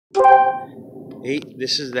Hey,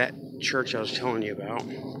 this is that church I was telling you about.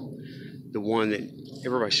 The one that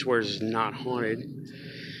everybody swears is not haunted.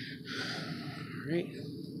 All right.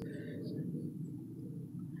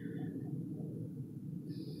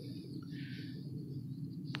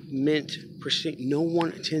 Mint pristine. No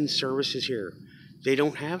one attends services here. They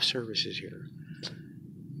don't have services here.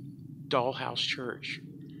 Dollhouse Church.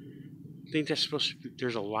 I think that's supposed to be,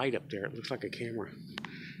 there's a light up there. It looks like a camera.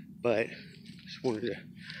 But just wanted to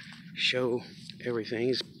show everything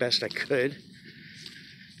as best I could.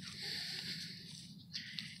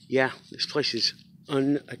 Yeah, this place is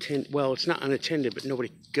unattended. Well, it's not unattended, but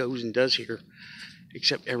nobody goes and does here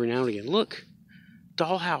except every now and again. Look,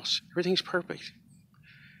 Dollhouse. Everything's perfect.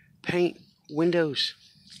 Paint, windows,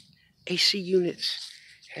 AC units.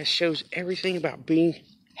 Shows everything about being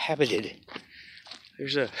habited.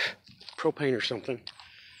 There's a propane or something.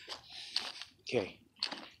 Okay,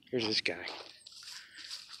 here's this guy.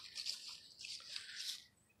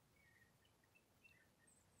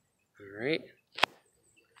 All right.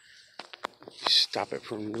 Stop it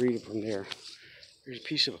from reading from there. There's a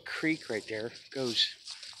piece of a creek right there. It goes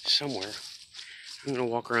somewhere. I'm gonna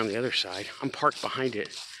walk around the other side. I'm parked behind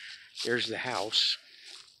it. There's the house.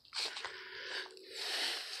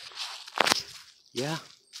 Yeah.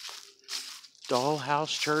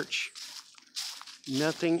 Dollhouse Church.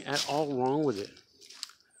 Nothing at all wrong with it.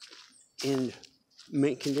 In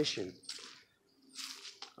mint condition.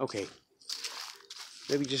 Okay.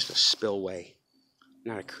 Maybe just a spillway,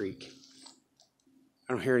 not a creek.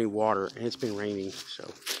 I don't hear any water, and it's been raining,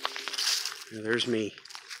 so there's me.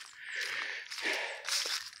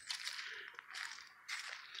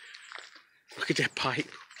 Look at that pipe.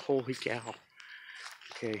 Holy cow.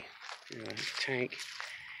 Okay, tank.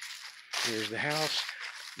 Here's the house.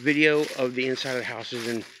 Video of the inside of the house is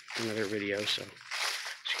in another video, so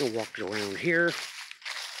just gonna walk around here.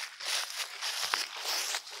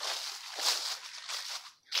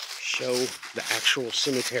 Show the actual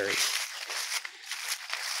cemetery.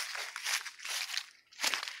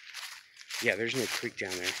 Yeah, there's no creek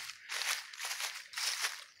down there.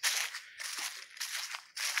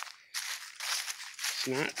 It's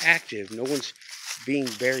not active. No one's being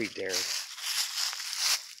buried there.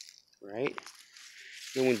 Right?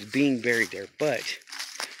 No one's being buried there, but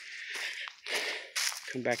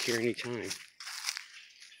come back here anytime.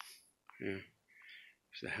 Yeah.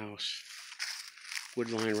 There's the house. Wood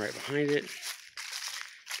line right behind it.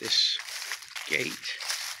 This gate.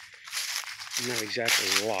 Not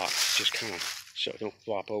exactly locked, just kind of so don't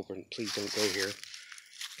flop open. Please don't go here.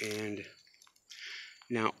 And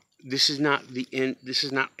now this is not the end. This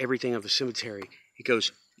is not everything of the cemetery. It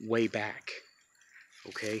goes way back.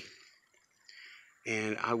 Okay.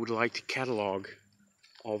 And I would like to catalog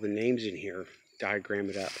all the names in here,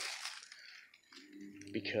 diagram it up,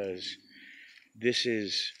 because this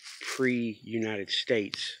is pre-United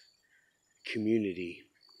States community,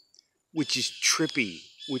 which is trippy.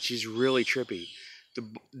 Which is really trippy.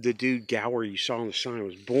 The dude Gower you saw on the sign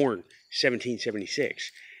was born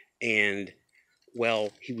 1776, and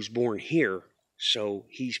well, he was born here, so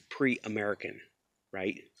he's pre-American,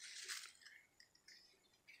 right?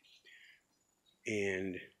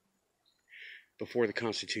 And before the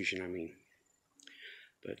Constitution, I mean.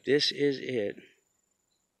 But this is it,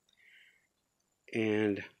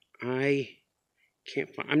 and I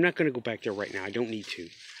can't find. I'm not going to go back there right now. I don't need to.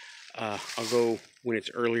 I'll go when it's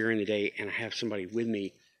earlier in the day and I have somebody with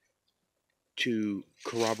me to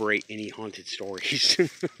corroborate any haunted stories.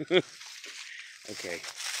 Okay.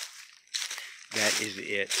 That is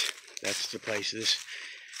it. That's the place. This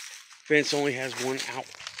fence only has one out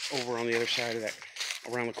over on the other side of that,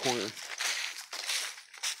 around the corner.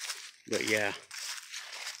 But yeah,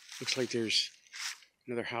 looks like there's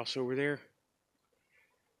another house over there.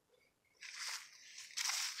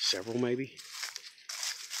 Several maybe.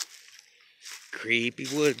 Creepy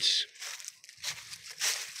woods.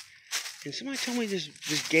 And somebody told me this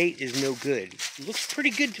gate is no good. It looks pretty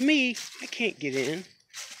good to me. I can't get in.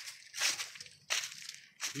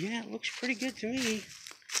 Yeah, it looks pretty good to me.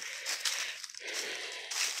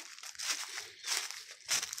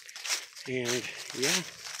 And yeah.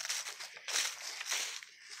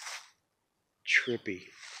 Trippy.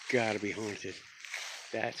 Gotta be haunted.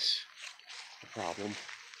 That's a problem.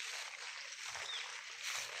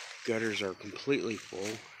 Gutters are completely full.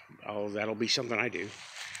 Oh, that'll be something I do.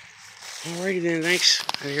 Alrighty then, thanks.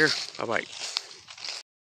 Out of here. Bye-bye.